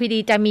ที่ OPD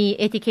จะมี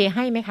ATK ใ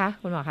ห้ไหมคะ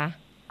คุณหมอคะ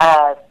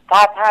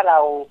ถ้าเรา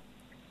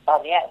ตอน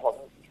นี้ผม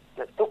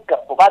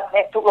ผมว่า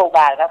ทุกโรงพยาบ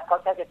าลครับเขา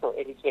จะตรวจ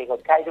ATK ค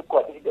นไข้ทุกค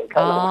นที่เดินเข้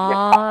าโรงพยา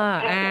บ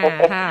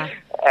าล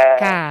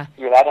ค่ะ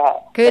อยู่แล้วนะ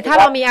คือถ้า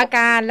เรามีอาก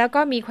ารแล้ว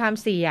ก็มีความ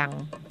เสี่ยง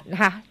นะ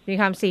คะมี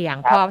ความเสี่ยง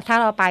พอถ้า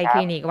เราไปค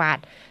ลินิกหวัด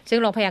ซึ่ง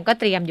โรงพยาบาลก็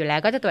เตรียมอยู่แล้ว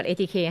ก็จะตรวจ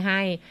ATK ให้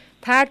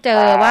ถ้าเจ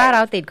อว่าเร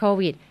าติดโค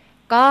วิด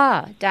ก็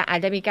อาจ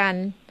จะมีการ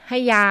ให้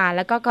ยาแ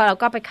ล้วก็เรา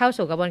ก็ไปเข้า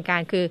สู่กระบวนกา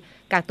รคือ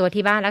กักตัว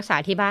ที่บ้านรักษา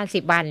ที่บ้าน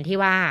10 วันที่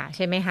ว่าใ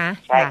ช่ไหมคะ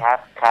ใช่ครับ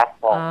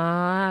อ๋อ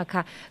ค่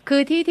ะคื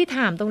อที่ถ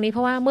ามตรงนี้เพร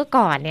าะว่าเมื่อ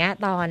ก่อนเนี้ย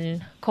ตอน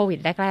โควิด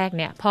แรกๆเ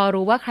นี่ยพอ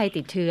รู้ว่าใคร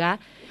ติดเชื้อ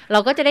เรา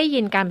ก็จะได้ยิ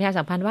นการประชา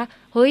สัมพันธ์ว่า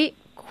เฮ้ย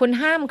คุณ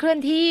ห้ามเคลื่อน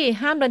ที่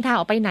ห้ามเดินทาง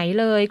ออกไปไหน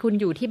เลยคุณ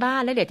อยู่ที่บ้า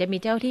นแล้วเดี๋ยวจะมี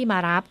เจ้าที่มา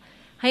รับ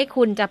ให้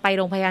คุณจะไปโ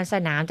รงพยาบาลส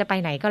นามจะไป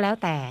ไหนก็แล้ว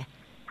แต่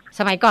ส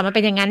มัยก่อนมันเ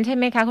ป็นอย่างนั้นใช่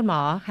ไหมคะคุณหม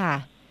อค่ะ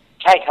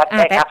ใช่ครับ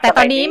แต่ต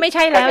อนนี้ไม่ใ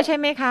ช่แล้วใช่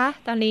ไหมคะ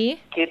ตอนนี้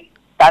คือ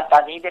ตอ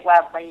นนี้เรียกว่า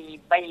ไ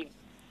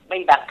ม่ ไม่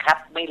บังคับ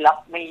ไม่ล็อก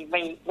ไ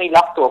ม่ล็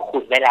อกตัวคุ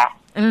ณไว้แล้ว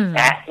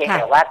นะเพียงแ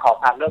ต่ว่าขอ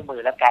ความร่วมมื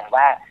อแล้วกัน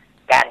ว่า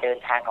การเดิน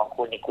ทางของ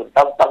คุณนี่คุณ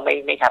ต้องไ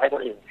ม่ทำให้ค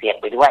นอื่นเสี่ยง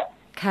ไปด้วย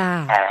ค่ะ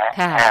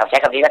ใช้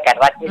คำนี้แล้วกัน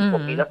ว่าที่ผ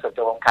มมีรถส่วน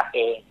ตัวผมขับเ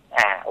อง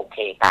โอเค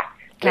ป่ะ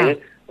หรือ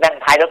นั่ง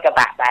ท้ายรถกระ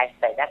บะไป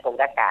ใส่หน้า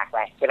กากไป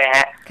ใช่ไหมฮ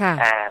ะ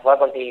เพราะ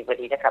บางที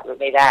ถ้าขับรถ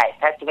ไม่ได้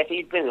ถ้าชีวิตที่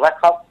หรือว่า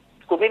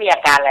คุณไม่มีอา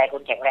การอะไรคุ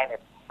ณแข็งแรงเนี่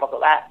ยปรากฏ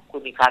ว่าคุ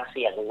ณมีความเ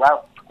สี่ยงหรือว่า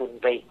คุณ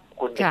ไป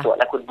ตรวจ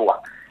แล้วคุณบวก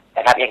น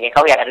ะครับอย่างนี้เข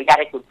าอยากอนุญาต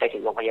ให้คุณไปถึ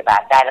งโรงพยาบา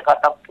ลได้แล้วก็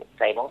ต้องใ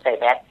ส่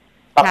แมส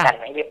ป้องกัน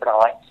ให้เรียบร้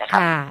อยนะครั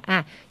บ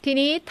ที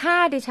นี้ถ้า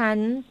ดิฉัน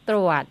ตร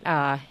วจ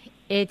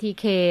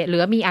ATK หรื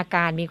อมีอาก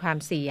ารมีความ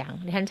เสี่ยง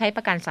ดิฉันใช้ป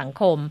ระกันสัง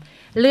คม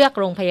เลือก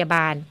โรงพยาบ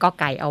าลก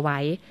ไก่เอาไว้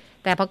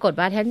แต่ปรากฏ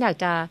ว่าดิฉันอยาก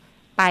จะ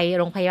ไป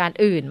โรงพยาบาล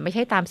อื่นไม่ใ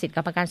ช่ตามสิทธิ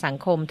ประกันสัง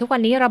คมทุกวั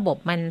นนี้ระบบ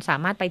มันสา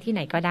มารถไปที่ไห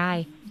นก็ได้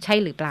ใช่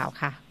หรือเปล่า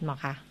คะหมอ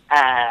คะ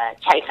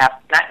ใช่ครับ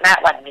ณ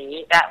วันนี้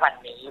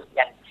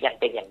ยัง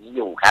เป็นอย่างนี้อ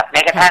ยู่ครับแ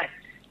ม้กระทั่ง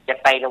จะ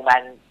ไปโรงพยาบา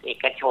ลเอ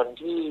กชน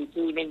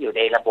ที่ไม่อยู่ใ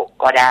นระบบ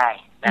ก็ได้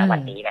นะวั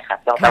นนี้นะครับ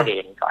ต้องเรี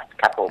ยนก่อน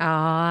ครับผม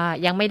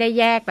ยังไม่ได้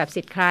แยกแบบ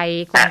สิทธิ์ใคร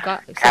คุณก็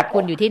สิทธิ์คุ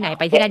ณอยู่ที่ไหน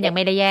ไปที่นั่นยังไ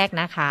ม่ได้แยก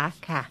นะคะ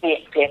ค่ะ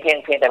เพี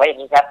ยงแต่ว่าอย่า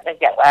งนี้ครับเนื่อง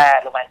จากว่า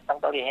โรงพยาบาลต้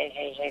องเรียน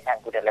ให้ทาง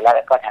คุณเดลแ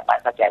ล้วก็ทางบ้าน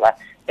เข้าใจว่า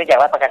เนื่องจาก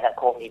ว่าประกันสัง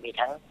คมมี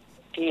ทั้ง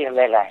ที่เ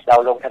ลยแหละเรา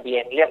ลงทะเบีย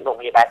นเลือกโรง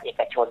พยาบาลเอ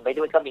กชนไป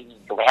ด้วยก็มี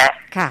ถูกไหมฮะ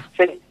ค่ะ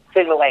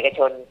ซึ่งโรงพยาบาลเอกช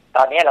นต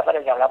อนนี้เราก็ต้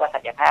องยอมรับว่าศั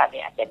กยภาพเ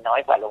นี่ยอาจจะน้อย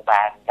กว่าโรงพยาบ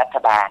าลรัฐ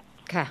บาล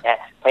นะ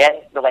เพราะฉะนั้น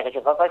โรงพยาบาลเอกช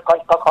นเขา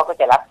ก็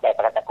จะรับแต่ป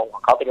ระกันสังคมข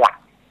องเขาเป็นหลัก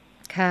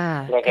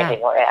เลยจะเห็น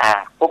ว่า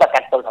ผู้ประกั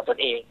นตนของตน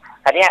เอง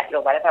คราวนี้โร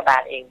งพยาบาลรัฐบา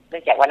ลเองเนื่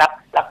องจากว่า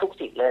รับทุก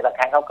สิทธิ์เลยบางค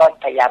รั้งเขาก็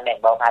พยายามแบ่ง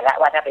เบาภาระ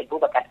ว่าถ้าเป็นผู้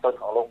ประกันตน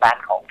ของโรงพยาบาล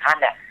ของท่าน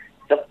น่ะ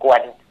รบกว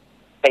น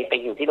ไป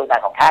อยู่ที่โรงพยาบาล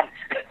ของท่าน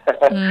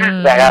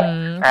นะครับ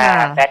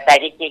แต่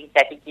จริง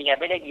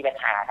ไม่ได้มีปัญ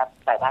หาครับ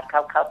สามารถเ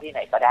ข้าที่ไหน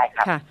ก็ได้ค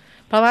รับ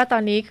เพราะว่าตอ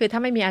นนี้คือถ้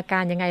าไม่มีอากา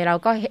รยังไงเรา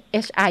ก็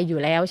HI อยู่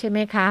แล้วใช่ไหม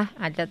คะ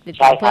อาจจะติด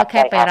ต่อเพื่อแ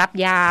ค่ไปรับ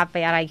ยาไป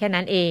อะไรแค่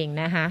นั้นเอง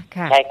นะคะ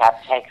ค่ะใช่ครับ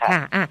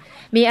ค่ะ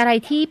มีอะไร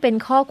ที่เป็น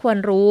ข้อควร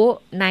รู้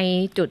ใน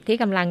จุดที่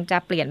กำลังจะ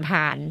เปลี่ยน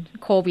ผ่าน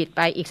โควิดไ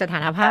ปอีกสถา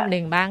นภาพห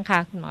นึ่งบ้างคะ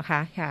คุณหมอค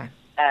ะค่ะ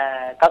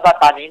ก็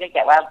ตอนนี้เนื่องจ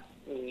ากว่า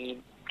มี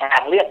ท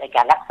างเลือกในก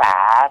ารรักษา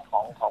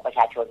ของประช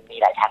าชนมี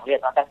หลายทางเลือก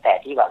ตั้งแต่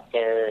ที่แบบเจ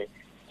อ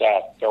แจ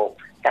กจบ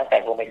ตั้งแต่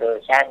Home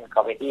Isolation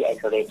Community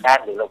Isolation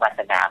หรือโรงพยาบาล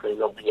สนามหรือ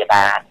โรงพยาบ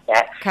าลน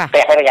ะแต่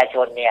ให้ประชาช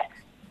นเนี่ย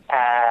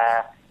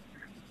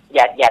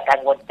อย่ากัง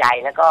วลใจ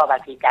แล้วก็บา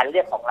งทีการเลื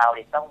อกของเราเ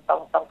นี่ย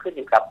ต้องขึ้นอ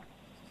ยู่กับ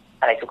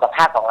อะไรสุขภ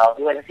าพของเรา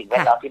ด้วยและสิ่งแว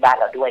ดล้อมที่บ้าน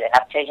เราด้วยนะค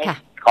รับใช่ให้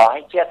ขอใ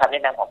ห้เชื่อคำแน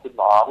ะนำของคุณห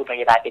มอคุณพ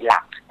ยาบาลเป็นหลั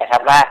กนะครั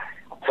บว่า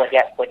ควรจะ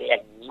อย่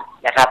างนี้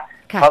นะครับ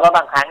เพราะว่าบ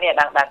างครั้งเนี่ย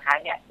บางครั้ง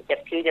เนี่ย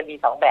จะมี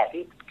2แบบ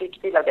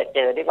ที่เราจะเจ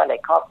อเรียกว่าอะไร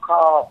ข้อ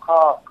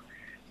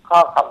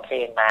คอมเพล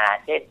นมา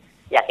เช่น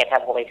อยากจะท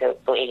ำโฮมไอโซ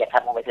ตัวเองอยากท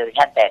ำโฮมไอโซเล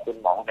ชันแต่คุณ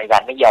หมอพยาบา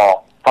ลไม่ยอม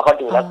เพราะเขา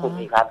ดูแล้วคุณ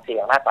มีความเสี่ย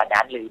งมากกว่า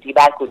นั้นหรือที่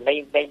บ้านคุณไ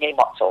ม่เห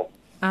มาะสม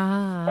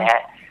นะฮ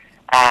ะ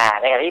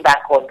ในขณะที่บาง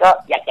คนก็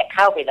อยากจะเ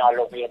ข้าไปนอนโ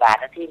รงพยาบาล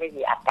ที่ไม่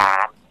มีอากา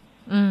ร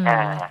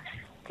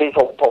คือ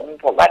ผ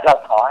มว่าเรา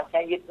ขอใช้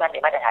ยึดมั่นใน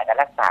มาตรฐานการ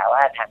รักษาว่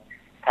า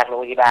ทางโรง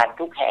พยาบาล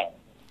ทุกแห่ง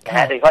นะฮ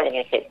ะโดยเฉพาะอย่างใ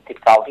นเขต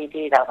12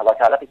ที่ทางสบ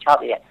ชรับผิดชอบ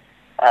เนี่ย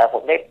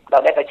เรา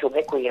ได้ประชุมไ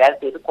ด้คุยแล้ว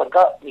คือทุกคน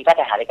ก็มีมา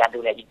ตรฐานในการดู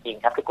แลจริง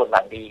ๆครับทุกคนห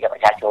วังดีกับปร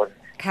ะชาชน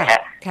นะฮ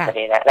ะประเ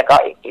ด็นนะแล้วก็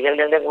อีกเรื่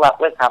องว่า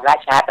เรื่องความล่า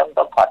ช้าต้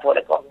องขอโทษแ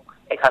ละก็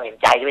ให้ความเห็น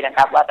ใจด้วยนะค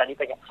รับว่าตอนนี้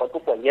ประชาชน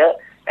ผู้ป่วยเยอะ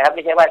นะครับไ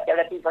ม่ใช่ว่าเจ้าห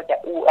น้าที่เขาจะ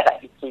อะไร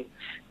จริง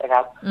ๆนะค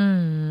รับ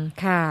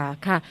ค่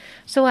ะ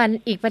ส่วน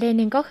อีกประเด็น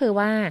หนึ่งก็คือ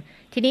ว่า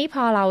ทีนี้พ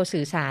อเรา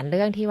สื่อสารเ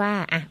รื่องที่ว่า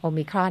โอ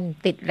มิครอน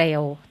ติดเร็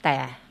วแต่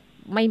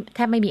แท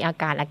บไม่มีอา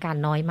การ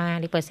น้อยมาก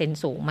เปอร์เซ็นต์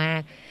สูงมา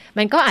ก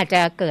มันก็อาจจ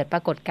ะเกิดปร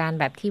ากฏการณ์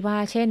แบบที่ว่า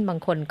เช่นบาง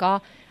คนก็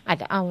อาจ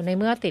จะเอาใน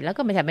เมื่อติดแล้ว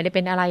ก็ไม่ได้เ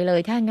ป็นอะไรเลย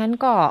ถ้างั้น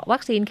ก็วั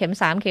คซีนเข็ม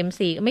3เข็ม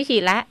4ไม่ฉี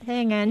ดแล้วถ้า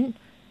อย่างนั้น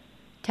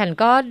ฉัน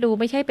ก็ดู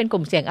ไม่ใช่เป็นก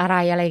ลุ่มเสี่ยงอะไร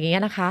อย่างเงี้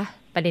ยนะคะ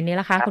ประเด็นนี้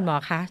ละคะคุณหมอ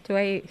คะช่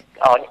วย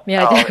มีอะไ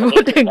รจะพู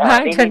ดถึงบ้า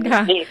งเชิญค่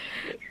ะ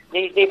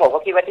นี่ผมก็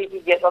คิดว่าที่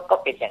เยอะก็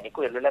เป็นอย่างที่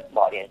คุยเรื่องบ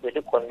อกเนี่ยคือ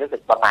ทุกคนรู้สึ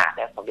กประมาท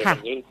นะผมเรียนอ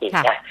ย่างนี้จริง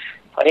นะ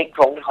ตอนนี้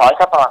ผมขอเ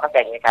ข้าเข้าใจ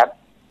นี้ครับ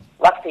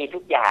วัคซีนทุ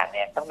กอย่างเ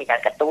นี่ยต้องมีการ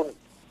กระตุ้น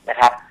นะ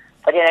ครับ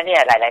เพราะฉะนั้นเนี่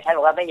ยหลายๆท่านบ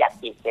อกว่าไม่อยาก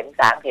ฉีดเข็ม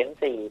3เข็ม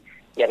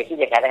4อย่าไปคิด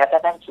อย่างนั้นนะครับถ้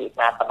าท่านฉีด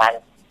มาประมาณ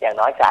อย่าง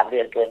น้อย3เดื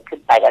อนเกินขึ้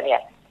นไปแล้วเนี่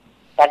ย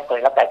ท่านควร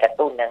รับการกระ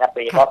ตุ้นนะครับโด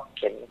ยเฉพาะเ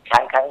ข็มค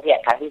รั้ง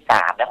ที่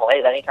3นะผมว่า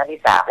ตอนนี้ครั้ง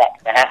ที่3แหละ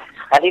นะฮะ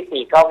ครั้ง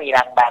ที่4ก็มี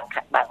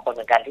บางคนเห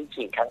มือนกันที่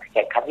ฉีดครั้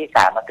งที่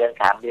3มาเกิน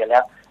3เดือนแล้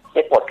วไ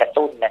ด้ปวดกระ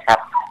ตุ้นนะครับ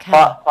เ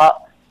พราะ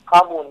ข้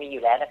อมูลมีอ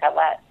ยู่แล้วนะครับ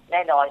ว่าแ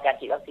น่นอนการ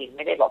ฉีดวัคซีนไ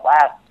ม่ได้บอกว่า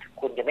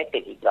คุณจะไม่ติ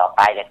ดอีกต่อไ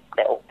ป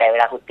แต่เว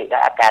ลาคุณติดแล้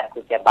วอาการคุ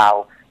ณจะเบา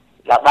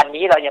แล้ววัน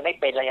นี้เรายังไม่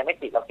เป็นเรายังไม่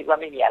ติดเราคิดว่า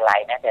ไม่มีอะไร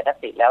นะแต่ถ้า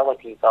ติดแล้วบาง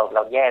ทีเร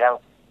าแย่แล้ว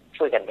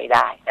ช่วยกันไม่ไ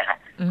ด้นะฮะ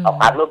ออก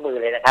ความร่วมมือ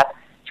เลยนะครับ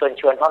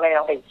ชวนพ่อแม่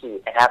น้องไปฉีด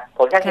นะครับผ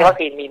ลข้างเคียงวัค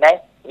ซีนมีไหม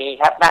มี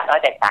ครับมากน้อย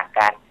แตกต่าง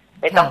กัน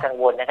ไม่ต้องกัง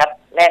วลนะครับ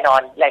แน่นอ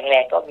นแร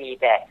งๆก็มี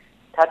แต่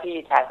เท่าที่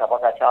ทางสป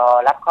สช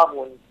รับข้อ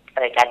มูล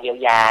ในการเยียว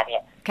ยาเนี่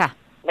ย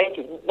ไม่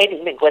ถึ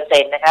ง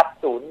1%นะครับ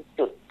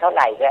0เท่าไห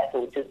ร่ด้วย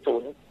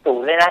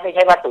0.00เลยนะไม่ใ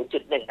ช่ว่า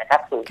 0.1 นะครั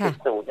บ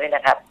 0.0 ด้วยน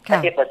ะครับถ้า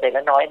เทียบเปอร์เซ็นต์แ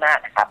ล้วน้อยมาก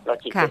นะครับเรา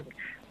ฉีด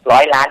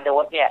 100 ล้านโด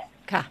สเนี่ย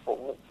ค่ะ ผม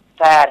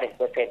ถ้า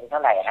 1% เท่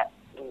าไหร่ฮะ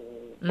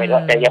ไม่รู้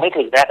แต่ยังไม่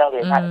ถึงนะต้องเรี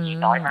ยนว่า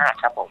น้อยมาก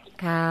ครับผม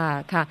ค่ะ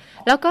ค่ะ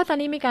แล้วก็ตอน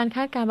นี้มีการค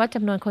าดการณ์ว่าจ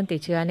ำนวนคนติด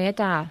เชื้อเนี่ย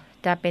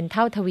จะเป็นเ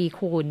ท่าทวี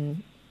คูณ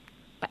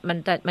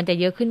มันจะ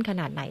เยอะขึ้นข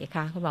นาดไหนค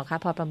ะคุณหมอคะ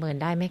พอประเมิน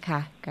ได้ไหมคะ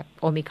กับ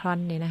โอมิครอน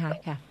นี่นะคะ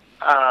ค่ะ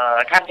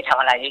ถ้าไม่ทำ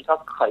อะไรนี่ก็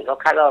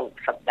คาดว่า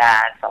2 สัปด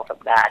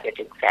าห์จะ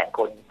ถึง100,000 ค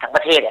นทั้งป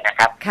ระเทศเลยนะ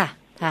ครับค่ะ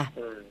ค่ะ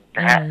น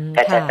ะฮะแ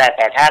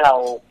ต่ถ้าเร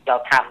า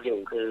ทำอยู่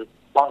คือ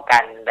ป้องกั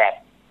นแบบ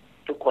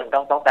ทุกคน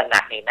ต้องตระหนั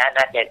กนี่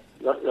น่าจะ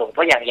ลดลงเพร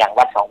าะอย่าง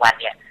วัน2 วัน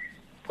เนี่ย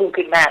พุ่ง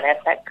ขึ้นมากนะ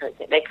ถ้าเคย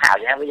ได้ข่าว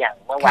นะว่าอย่าง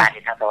เมื่อวาน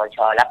ทางสวช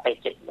รับไป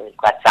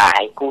 70,000 กว่าสา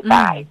ยกู้ส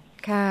าย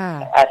ค่ะ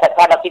แต่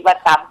ถ้าเราคิดว่า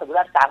สมมติ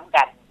ว่าซ้ำ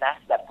กันนะ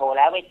แบบโทรแ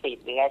ล้วไม่ติด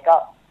หรือไง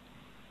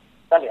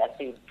ก็เหลือ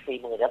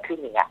 40,000 แล้วครึ่ง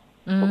นึงอ่ะ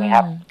ถูกไหมค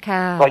รับ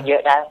ก็เยอ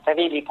ะนะถ้า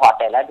ที่รีพอร์ต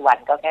แต่ละวัน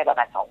ก็แค่ประ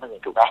มาณ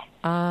 20,000 ถูกไหม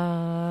อ๋อ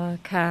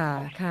ค่ะ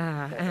ค่ะ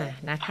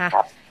นะคะ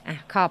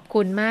ขอบ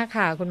คุณมาก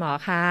ค่ะคุณหมอ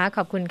คะข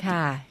อบคุณค่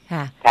ะ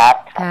ค่ะครับ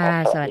ค่ะ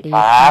สวัสดี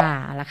ค่ะ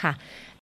แล้วค่ะ